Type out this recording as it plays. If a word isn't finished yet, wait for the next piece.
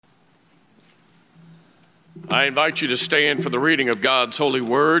I invite you to stand for the reading of God's holy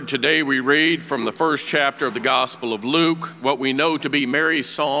word. Today we read from the first chapter of the Gospel of Luke, what we know to be Mary's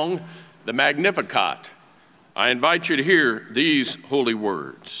song, the Magnificat. I invite you to hear these holy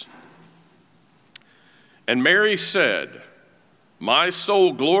words. And Mary said, "My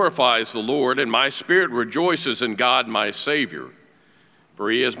soul glorifies the Lord, and my spirit rejoices in God my Savior,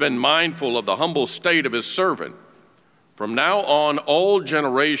 for he has been mindful of the humble state of his servant. From now on, all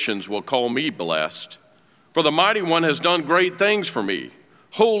generations will call me blessed. For the Mighty One has done great things for me.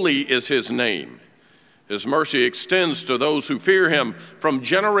 Holy is his name. His mercy extends to those who fear him from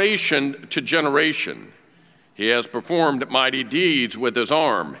generation to generation. He has performed mighty deeds with his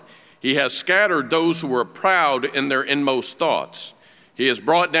arm. He has scattered those who were proud in their inmost thoughts. He has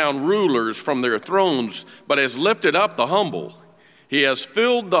brought down rulers from their thrones, but has lifted up the humble. He has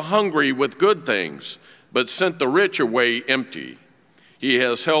filled the hungry with good things, but sent the rich away empty. He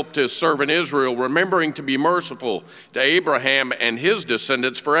has helped his servant Israel, remembering to be merciful to Abraham and his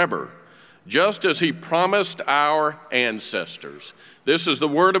descendants forever, just as he promised our ancestors." This is the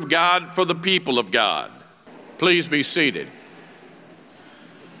word of God for the people of God. Please be seated.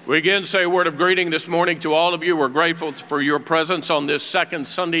 We again say a word of greeting this morning to all of you. We're grateful for your presence on this second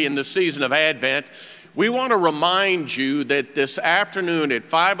Sunday in the season of Advent. We want to remind you that this afternoon at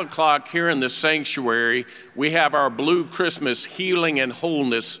 5 o'clock here in the sanctuary, we have our Blue Christmas Healing and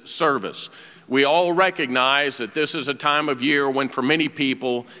Wholeness service. We all recognize that this is a time of year when for many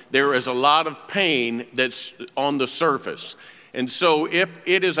people there is a lot of pain that's on the surface. And so if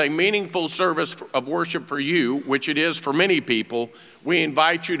it is a meaningful service of worship for you, which it is for many people, we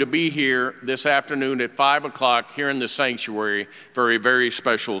invite you to be here this afternoon at 5 o'clock here in the sanctuary for a very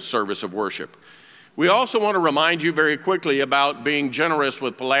special service of worship. We also want to remind you very quickly about being generous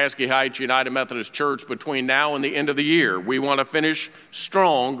with Pulaski Heights United Methodist Church between now and the end of the year. We want to finish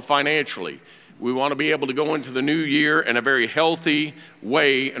strong financially. We want to be able to go into the new year in a very healthy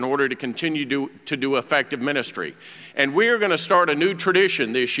way in order to continue to do effective ministry. And we are going to start a new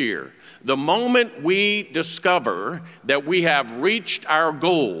tradition this year. The moment we discover that we have reached our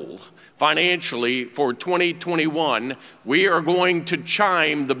goal financially for 2021, we are going to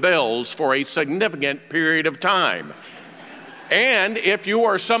chime the bells for a significant period of time. And if you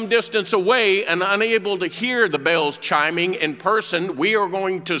are some distance away and unable to hear the bells chiming in person, we are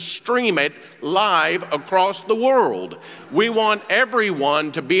going to stream it live across the world. We want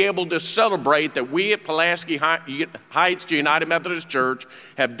everyone to be able to celebrate that we at Pulaski Heights United Methodist Church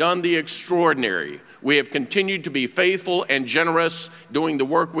have done the extraordinary. We have continued to be faithful and generous doing the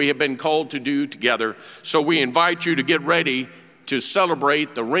work we have been called to do together. So we invite you to get ready to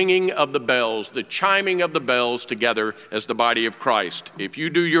celebrate the ringing of the bells, the chiming of the bells together as the body of Christ. If you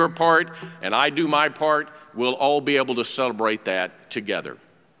do your part and I do my part, we'll all be able to celebrate that together.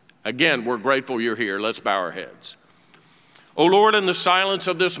 Again, we're grateful you're here. Let's bow our heads. O Lord, in the silence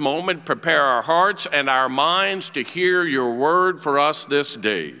of this moment, prepare our hearts and our minds to hear your word for us this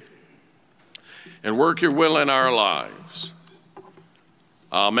day, and work your will in our lives.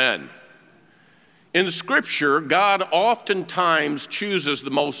 Amen. In Scripture, God oftentimes chooses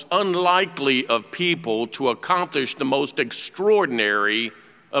the most unlikely of people to accomplish the most extraordinary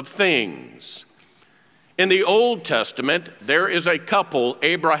of things. In the Old Testament, there is a couple,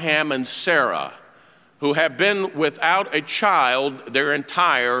 Abraham and Sarah, who have been without a child their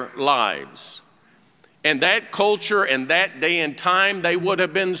entire lives. In that culture and that day and time, they would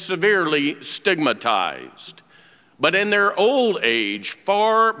have been severely stigmatized. But in their old age,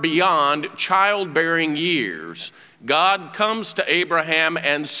 far beyond childbearing years, God comes to Abraham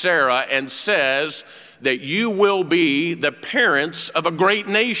and Sarah and says that you will be the parents of a great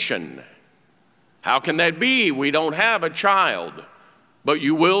nation. How can that be? We don't have a child, but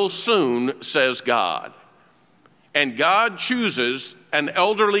you will soon, says God. And God chooses an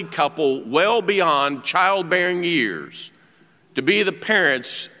elderly couple well beyond childbearing years to be the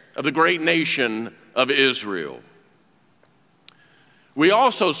parents of the great nation of Israel. We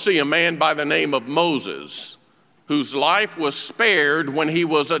also see a man by the name of Moses, whose life was spared when he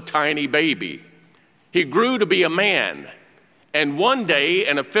was a tiny baby. He grew to be a man, and one day,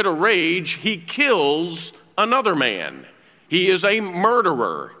 in a fit of rage, he kills another man. He is a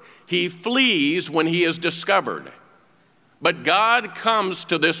murderer. He flees when he is discovered. But God comes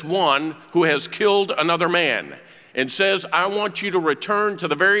to this one who has killed another man and says, I want you to return to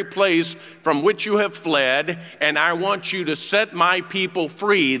the very place from which you have fled, and I want you to set my people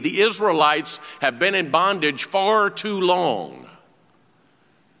free. The Israelites have been in bondage far too long.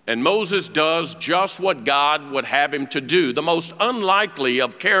 And Moses does just what God would have him to do, the most unlikely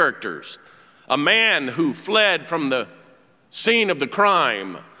of characters. A man who fled from the scene of the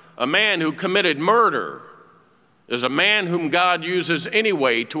crime, a man who committed murder, is a man whom God uses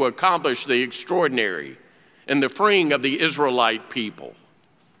anyway to accomplish the extraordinary in the freeing of the Israelite people.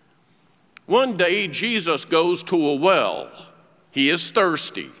 One day, Jesus goes to a well. He is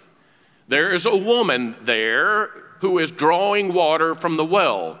thirsty. There is a woman there who is drawing water from the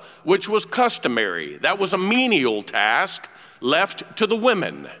well, which was customary. That was a menial task left to the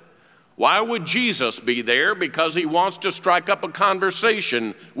women. Why would Jesus be there? Because he wants to strike up a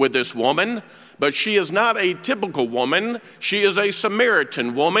conversation with this woman, but she is not a typical woman. She is a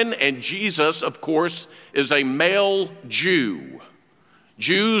Samaritan woman, and Jesus, of course, is a male Jew.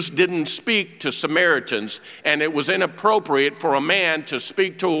 Jews didn't speak to Samaritans, and it was inappropriate for a man to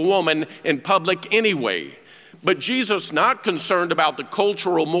speak to a woman in public anyway. But Jesus, not concerned about the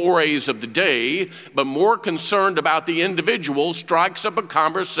cultural mores of the day, but more concerned about the individual, strikes up a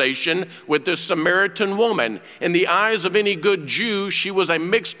conversation with this Samaritan woman. In the eyes of any good Jew, she was a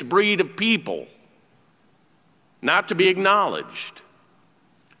mixed breed of people, not to be acknowledged.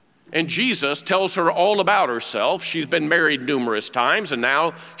 And Jesus tells her all about herself. She's been married numerous times, and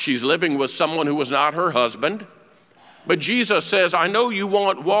now she's living with someone who was not her husband. But Jesus says, I know you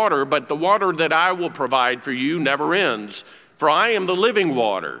want water, but the water that I will provide for you never ends, for I am the living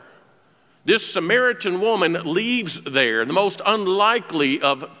water. This Samaritan woman leaves there, the most unlikely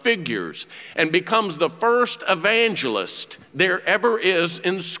of figures, and becomes the first evangelist there ever is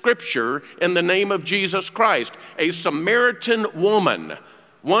in Scripture in the name of Jesus Christ. A Samaritan woman,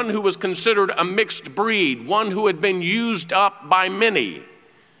 one who was considered a mixed breed, one who had been used up by many,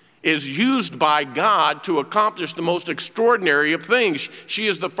 is used by God to accomplish the most extraordinary of things. She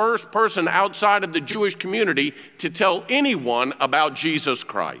is the first person outside of the Jewish community to tell anyone about Jesus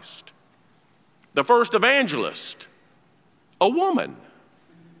Christ. The first evangelist, a woman,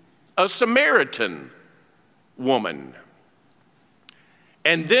 a Samaritan woman.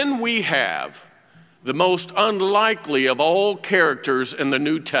 And then we have the most unlikely of all characters in the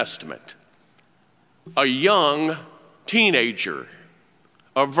New Testament, a young teenager,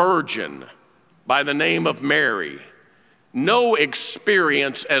 a virgin by the name of Mary. No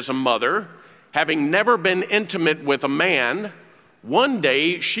experience as a mother, having never been intimate with a man. One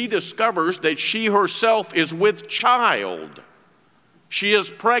day she discovers that she herself is with child. She is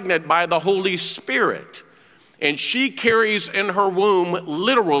pregnant by the Holy Spirit, and she carries in her womb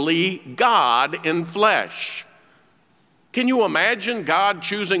literally God in flesh. Can you imagine God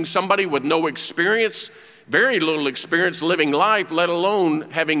choosing somebody with no experience, very little experience living life, let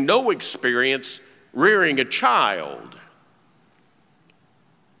alone having no experience rearing a child?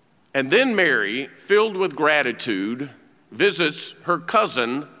 And then Mary, filled with gratitude, visits her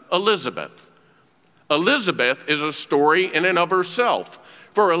cousin Elizabeth. Elizabeth is a story in and of herself,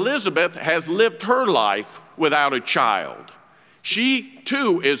 for Elizabeth has lived her life without a child. She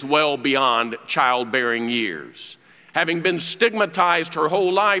too is well beyond childbearing years. Having been stigmatized her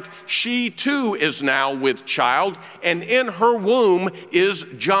whole life, she too is now with child, and in her womb is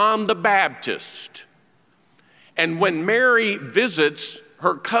John the Baptist. And when Mary visits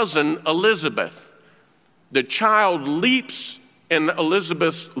her cousin Elizabeth, the child leaps in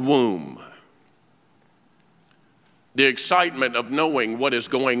Elizabeth's womb. The excitement of knowing what is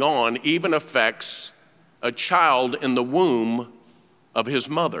going on even affects a child in the womb of his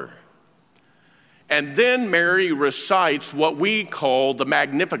mother. And then Mary recites what we call the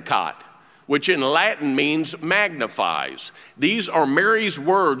Magnificat, which in Latin means magnifies. These are Mary's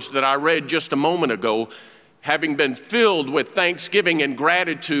words that I read just a moment ago, having been filled with thanksgiving and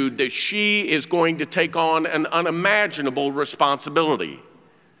gratitude that she is going to take on an unimaginable responsibility.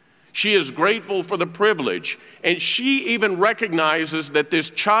 She is grateful for the privilege, and she even recognizes that this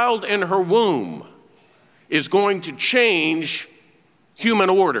child in her womb is going to change human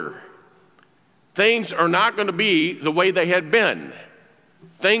order. Things are not going to be the way they had been.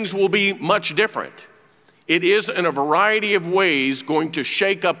 Things will be much different. It is in a variety of ways going to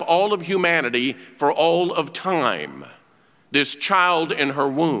shake up all of humanity for all of time. This child in her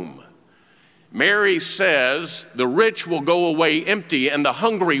womb. Mary says, the rich will go away empty and the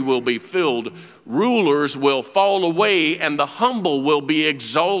hungry will be filled. Rulers will fall away and the humble will be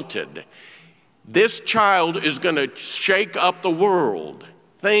exalted. This child is going to shake up the world.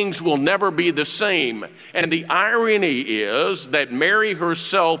 Things will never be the same. And the irony is that Mary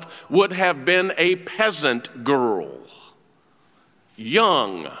herself would have been a peasant girl,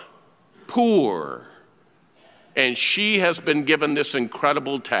 young, poor, and she has been given this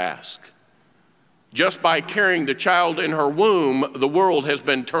incredible task. Just by carrying the child in her womb, the world has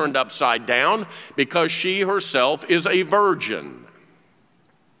been turned upside down because she herself is a virgin.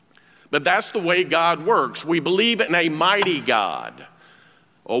 But that's the way God works. We believe in a mighty God,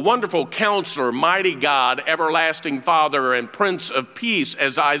 A wonderful counselor, mighty God, everlasting Father, and Prince of Peace,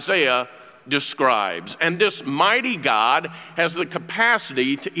 as Isaiah describes. And this mighty God has the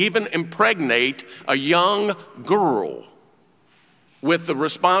capacity to even impregnate a young girl with the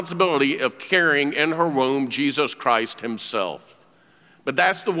responsibility of carrying in her womb Jesus Christ himself. But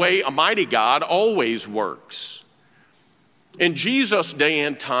that's the way a mighty God always works. In Jesus' day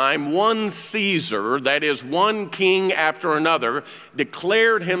and time, one Caesar, that is one king after another,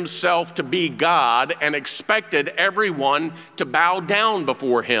 declared himself to be God and expected everyone to bow down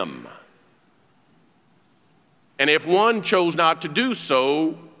before him. And if one chose not to do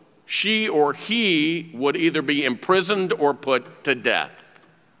so, she or he would either be imprisoned or put to death.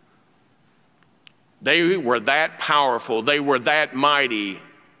 They were that powerful, they were that mighty.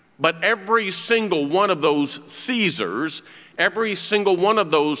 But every single one of those Caesars, every single one of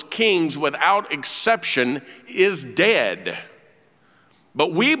those kings without exception is dead.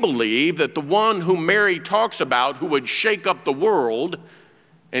 But we believe that the one whom Mary talks about, who would shake up the world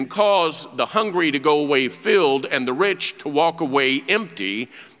and cause the hungry to go away filled and the rich to walk away empty,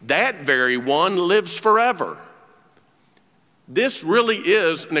 that very one lives forever. This really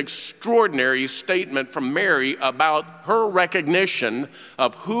is an extraordinary statement from Mary about her recognition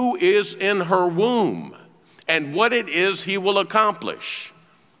of who is in her womb and what it is he will accomplish.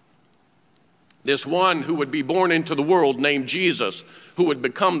 This one who would be born into the world, named Jesus, who would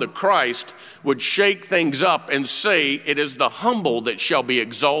become the Christ, would shake things up and say, "It is the humble that shall be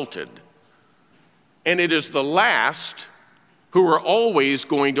exalted." And it is the last who are always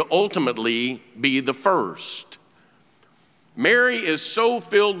going to ultimately be the first. Mary is so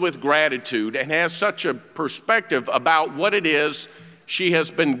filled with gratitude and has such a perspective about what it is she has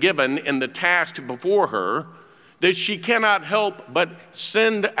been given in the task before her that she cannot help but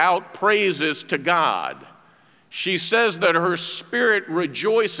send out praises to God. She says that her spirit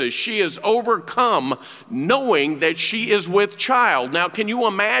rejoices. She is overcome knowing that she is with child. Now, can you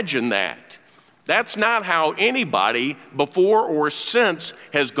imagine that? That's not how anybody before or since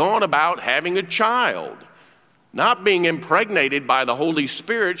has gone about having a child. Not being impregnated by the Holy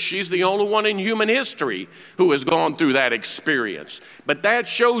Spirit, she's the only one in human history who has gone through that experience. But that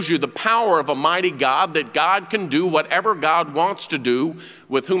shows you the power of a mighty God, that God can do whatever God wants to do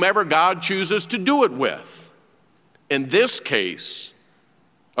with whomever God chooses to do it with. In this case,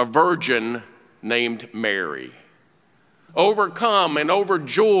 a virgin named Mary, overcome and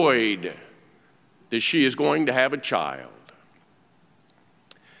overjoyed that she is going to have a child.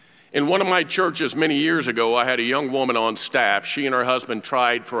 In one of my churches many years ago, I had a young woman on staff. She and her husband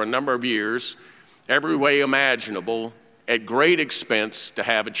tried for a number of years, every way imaginable, at great expense, to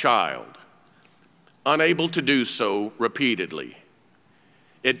have a child. Unable to do so repeatedly.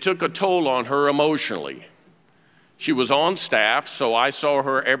 It took a toll on her emotionally. She was on staff, so I saw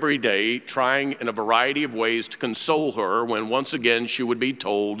her every day trying in a variety of ways to console her when once again she would be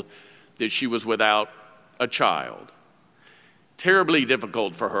told that she was without a child. Terribly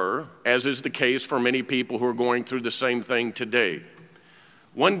difficult for her, as is the case for many people who are going through the same thing today.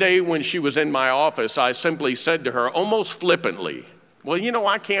 One day when she was in my office, I simply said to her, almost flippantly, "Well, you know,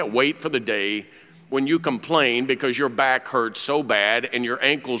 I can't wait for the day when you complain because your back hurts so bad and your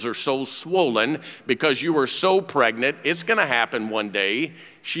ankles are so swollen because you were so pregnant. It's going to happen one day."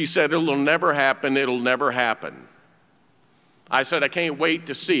 She said, "It'll never happen, it'll never happen." I said, "I can't wait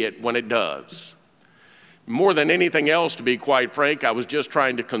to see it when it does." More than anything else, to be quite frank, I was just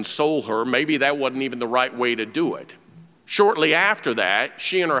trying to console her. Maybe that wasn't even the right way to do it. Shortly after that,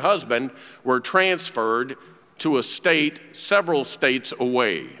 she and her husband were transferred to a state several states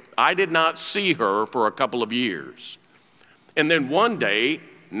away. I did not see her for a couple of years. And then one day,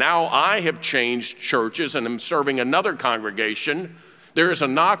 now I have changed churches and am serving another congregation. There is a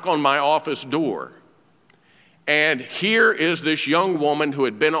knock on my office door. And here is this young woman who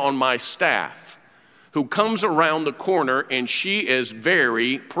had been on my staff, who comes around the corner, and she is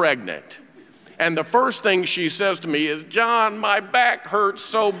very pregnant. And the first thing she says to me is, "John, my back hurts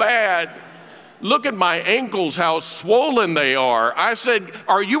so bad. Look at my ankles, how swollen they are." I said,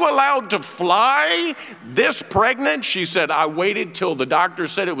 "Are you allowed to fly this pregnant?" She said, "I waited till the doctor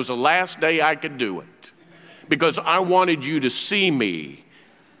said it was the last day I could do it because I wanted you to see me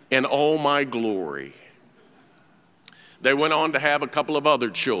in all my glory." They went on to have a couple of other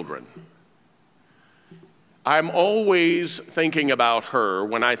children. I'm always thinking about her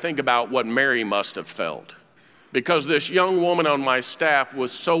when I think about what Mary must have felt, because this young woman on my staff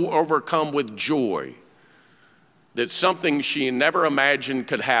was so overcome with joy that something she never imagined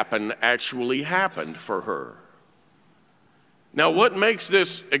could happen actually happened for her. Now, what makes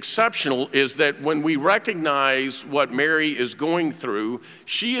this exceptional is that when we recognize what Mary is going through,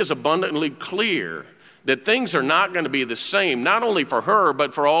 she is abundantly clear that things are not going to be the same, not only for her,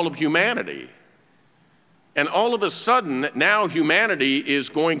 but for all of humanity. And all of a sudden, now humanity is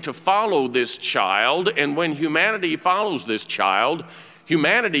going to follow this child, and when humanity follows this child,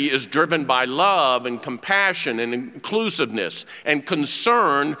 humanity is driven by love and compassion and inclusiveness and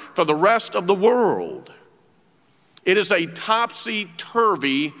concern for the rest of the world. It is a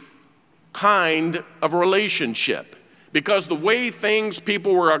topsy-turvy kind of relationship because the way things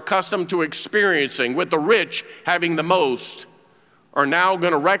people were accustomed to experiencing, with the rich having the most, are now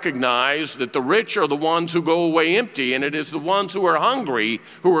going to recognize that the rich are the ones who go away empty, and it is the ones who are hungry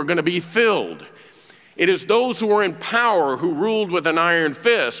who are going to be filled. It is those who are in power, who ruled with an iron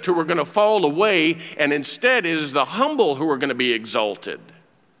fist, who are going to fall away, and instead it is the humble who are going to be exalted.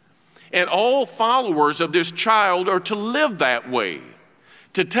 And all followers of this child are to live that way,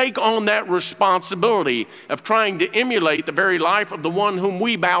 to take on that responsibility of trying to emulate the very life of the one whom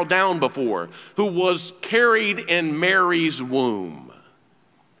we bow down before, who was carried in Mary's womb.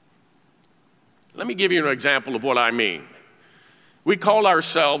 Let me give you an example of what I mean. We call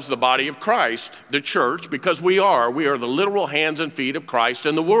ourselves the body of Christ, the church, because we are the literal hands and feet of Christ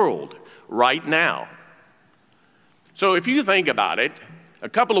in the world right now. So if you think about it, a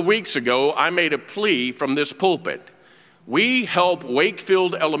couple of weeks ago, I made a plea from this pulpit. We help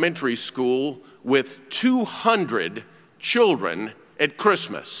Wakefield Elementary School with 200 children at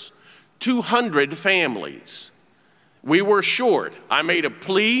Christmas, 200 families. We were short. I made a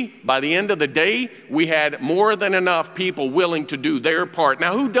plea. By the end of the day, we had more than enough people willing to do their part.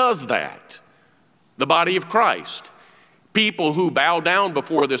 Now, who does that? The body of Christ. People who bow down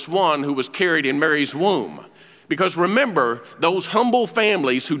before this one who was carried in Mary's womb. Because remember, those humble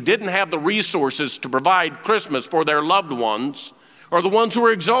families who didn't have the resources to provide Christmas for their loved ones are the ones who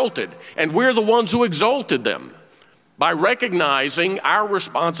are exalted. And we're the ones who exalted them by recognizing our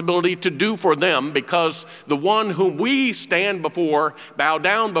responsibility to do for them, because the one whom we stand before, bow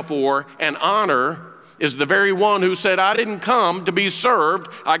down before, and honor is the very one who said, I didn't come to be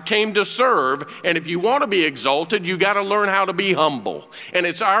served, I came to serve. And if you want to be exalted, you got to learn how to be humble. And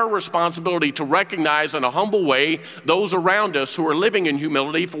it's our responsibility to recognize in a humble way those around us who are living in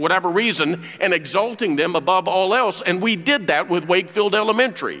humility for whatever reason and exalting them above all else. And we did that with Wakefield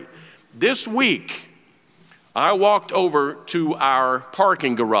Elementary. This week, I walked over to our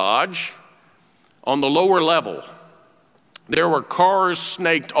parking garage on the lower level. There were cars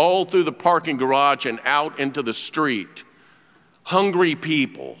snaked all through the parking garage and out into the street. Hungry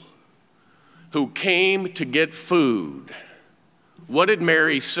people who came to get food. What did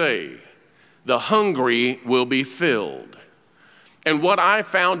Mary say? The hungry will be filled. And what I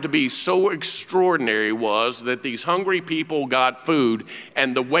found to be so extraordinary was that these hungry people got food,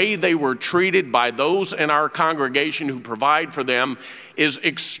 and the way they were treated by those in our congregation who provide for them is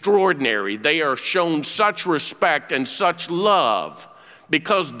extraordinary. They are shown such respect and such love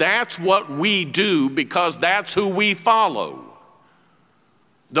because that's what we do, because that's who we follow.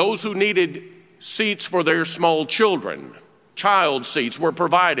 Those who needed seats for their small children, child seats, were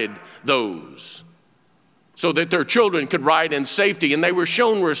provided those, so that their children could ride in safety, and they were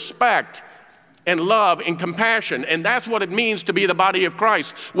shown respect and love and compassion. And that's what it means to be the body of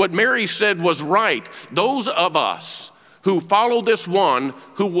Christ. What Mary said was right. Those of us who follow this one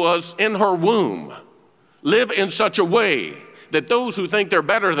who was in her womb live in such a way that those who think they're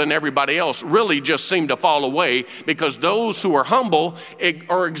better than everybody else really just seem to fall away, because those who are humble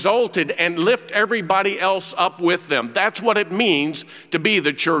are exalted and lift everybody else up with them. That's what it means to be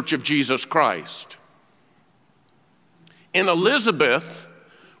the church of Jesus Christ. In Elizabeth,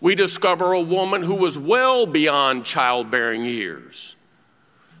 we discover a woman who was well beyond childbearing years,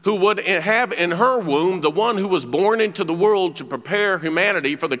 who would have in her womb the one who was born into the world to prepare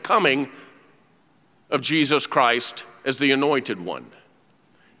humanity for the coming of Jesus Christ as the anointed one.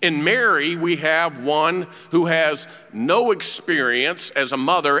 In Mary, we have one who has no experience as a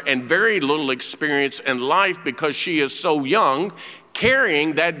mother and very little experience in life because she is so young,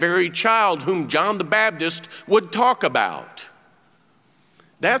 carrying that very child whom John the Baptist would talk about.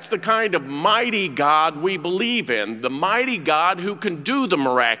 That's the kind of mighty God we believe in, the mighty God who can do the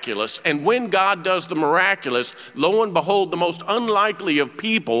miraculous. And when God does the miraculous, lo and behold, the most unlikely of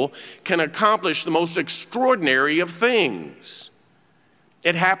people can accomplish the most extraordinary of things.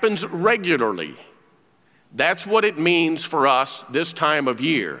 It happens regularly. That's what it means for us this time of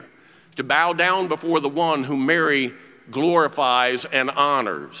year, to bow down before the one whom Mary glorifies and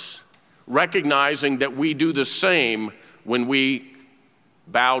honors, recognizing that we do the same when we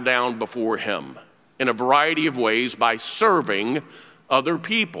bow down before him in a variety of ways by serving other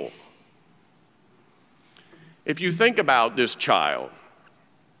people. If you think about this child,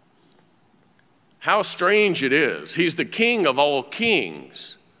 how strange it is. He's the king of all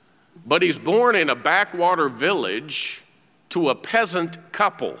kings, but he's born in a backwater village to a peasant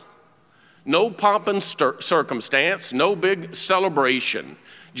couple. No pomp and circumstance, no big celebration,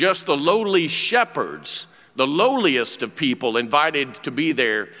 just the lowly shepherds, the lowliest of people, invited to be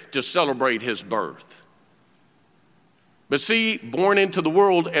there to celebrate his birth. But see, born into the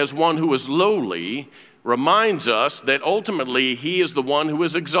world as one who is lowly reminds us that ultimately he is the one who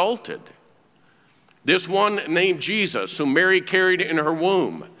is exalted. This one named Jesus, whom Mary carried in her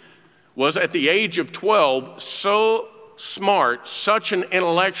womb, was at the age of 12 so smart, such an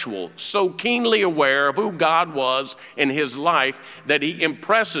intellectual, so keenly aware of who God was in his life that he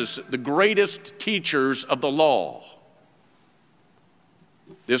impresses the greatest teachers of the law.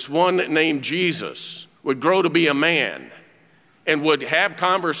 This one named Jesus would grow to be a man and would have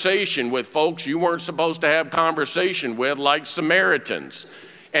conversation with folks you weren't supposed to have conversation with, like Samaritans.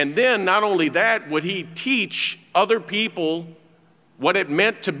 And then not only that, would he teach other people what it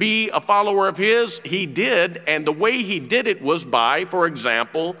meant to be a follower of his? He did, and the way he did it was by, for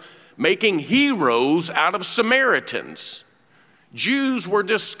example, making heroes out of Samaritans. Jews were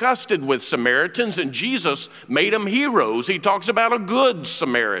disgusted with Samaritans, and Jesus made them heroes. He talks about a good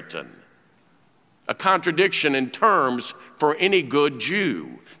Samaritan, a contradiction in terms for any good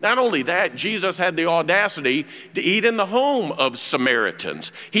Jew. Not only that, Jesus had the audacity to eat in the home of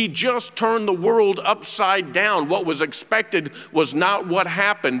Samaritans. He just turned the world upside down. What was expected was not what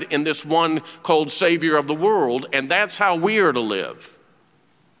happened in this one called Savior of the world, and that's how we are to live,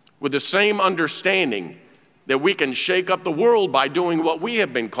 with the same understanding that we can shake up the world by doing what we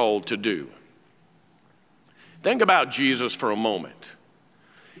have been called to do. Think about Jesus for a moment.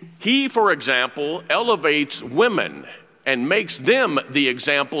 He, for example, elevates women and makes them the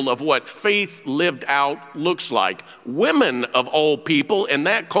example of what faith lived out looks like. Women of all people in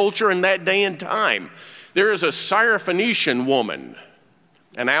that culture in that day and time. There is a Syrophoenician woman,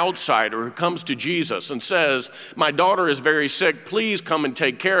 an outsider, who comes to Jesus and says, "My daughter is very sick, please come and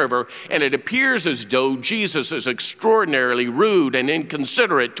take care of her." And it appears as though Jesus is extraordinarily rude and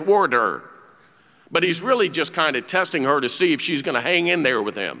inconsiderate toward her. But he's really just kind of testing her to see if she's going to hang in there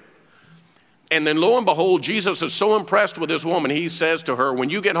with him. And then lo and behold, Jesus is so impressed with this woman, he says to her, "When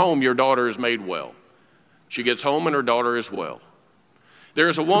you get home, your daughter is made well." She gets home and her daughter is well.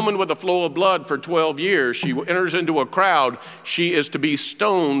 There's a woman with a flow of blood for 12 years. She enters into a crowd. She is to be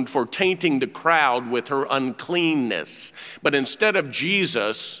stoned for tainting the crowd with her uncleanness. But instead of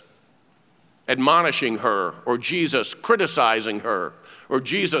Jesus admonishing her, or Jesus criticizing her, or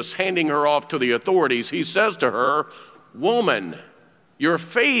Jesus handing her off to the authorities, he says to her, "Woman, your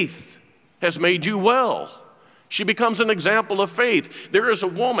faith has made you well." She becomes an example of faith. There is a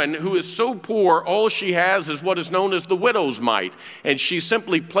woman who is so poor, all she has is what is known as the widow's mite, and she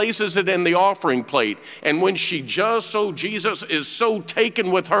simply places it in the offering plate. And when she does so, Jesus is so taken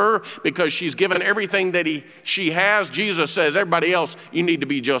with her because she's given everything that she has. Jesus says, "Everybody else, you need to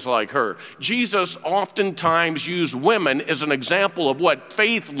be just like her." Jesus oftentimes used women as an example of what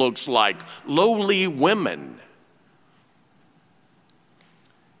faith looks like, lowly women.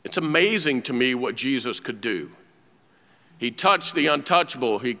 It's amazing to me what Jesus could do. He touched the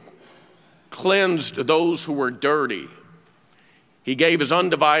untouchable. He cleansed those who were dirty. He gave his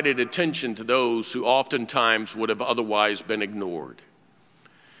undivided attention to those who oftentimes would have otherwise been ignored.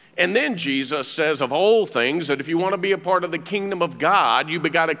 And then Jesus says of all things that if you want to be a part of the kingdom of God, you've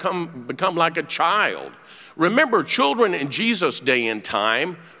got to become like a child. Remember, children in Jesus' day and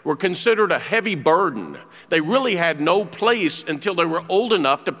time were considered a heavy burden. They really had no place until they were old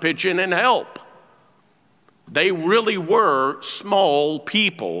enough to pitch in and help. They really were small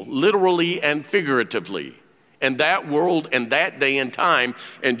people, literally and figuratively, in that world and that day and time.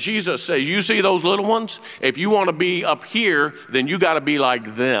 And Jesus says, "You see those little ones? If you want to be up here, then you got to be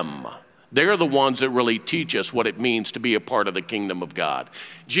like them." They're the ones that really teach us what it means to be a part of the kingdom of God.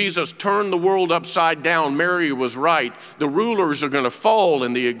 Jesus turned the world upside down. Mary was right. The rulers are going to fall,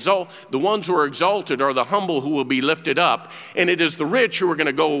 and the ones who are exalted are the humble who will be lifted up. And it is the rich who are going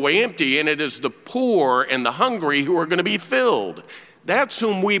to go away empty, and it is the poor and the hungry who are going to be filled. That's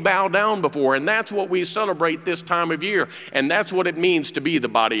whom we bow down before, and that's what we celebrate this time of year, and that's what it means to be the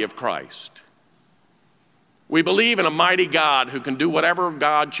body of Christ. We believe in a mighty God who can do whatever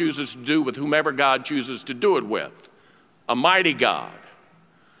God chooses to do with whomever God chooses to do it with. A mighty God,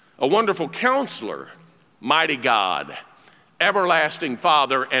 a wonderful counselor, mighty God, everlasting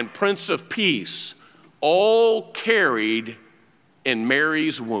Father, and Prince of Peace, all carried in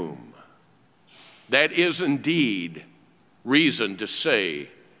Mary's womb. that is indeed reason to say,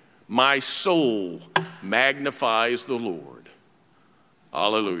 my soul magnifies the Lord.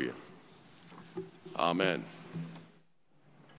 Hallelujah. Amen.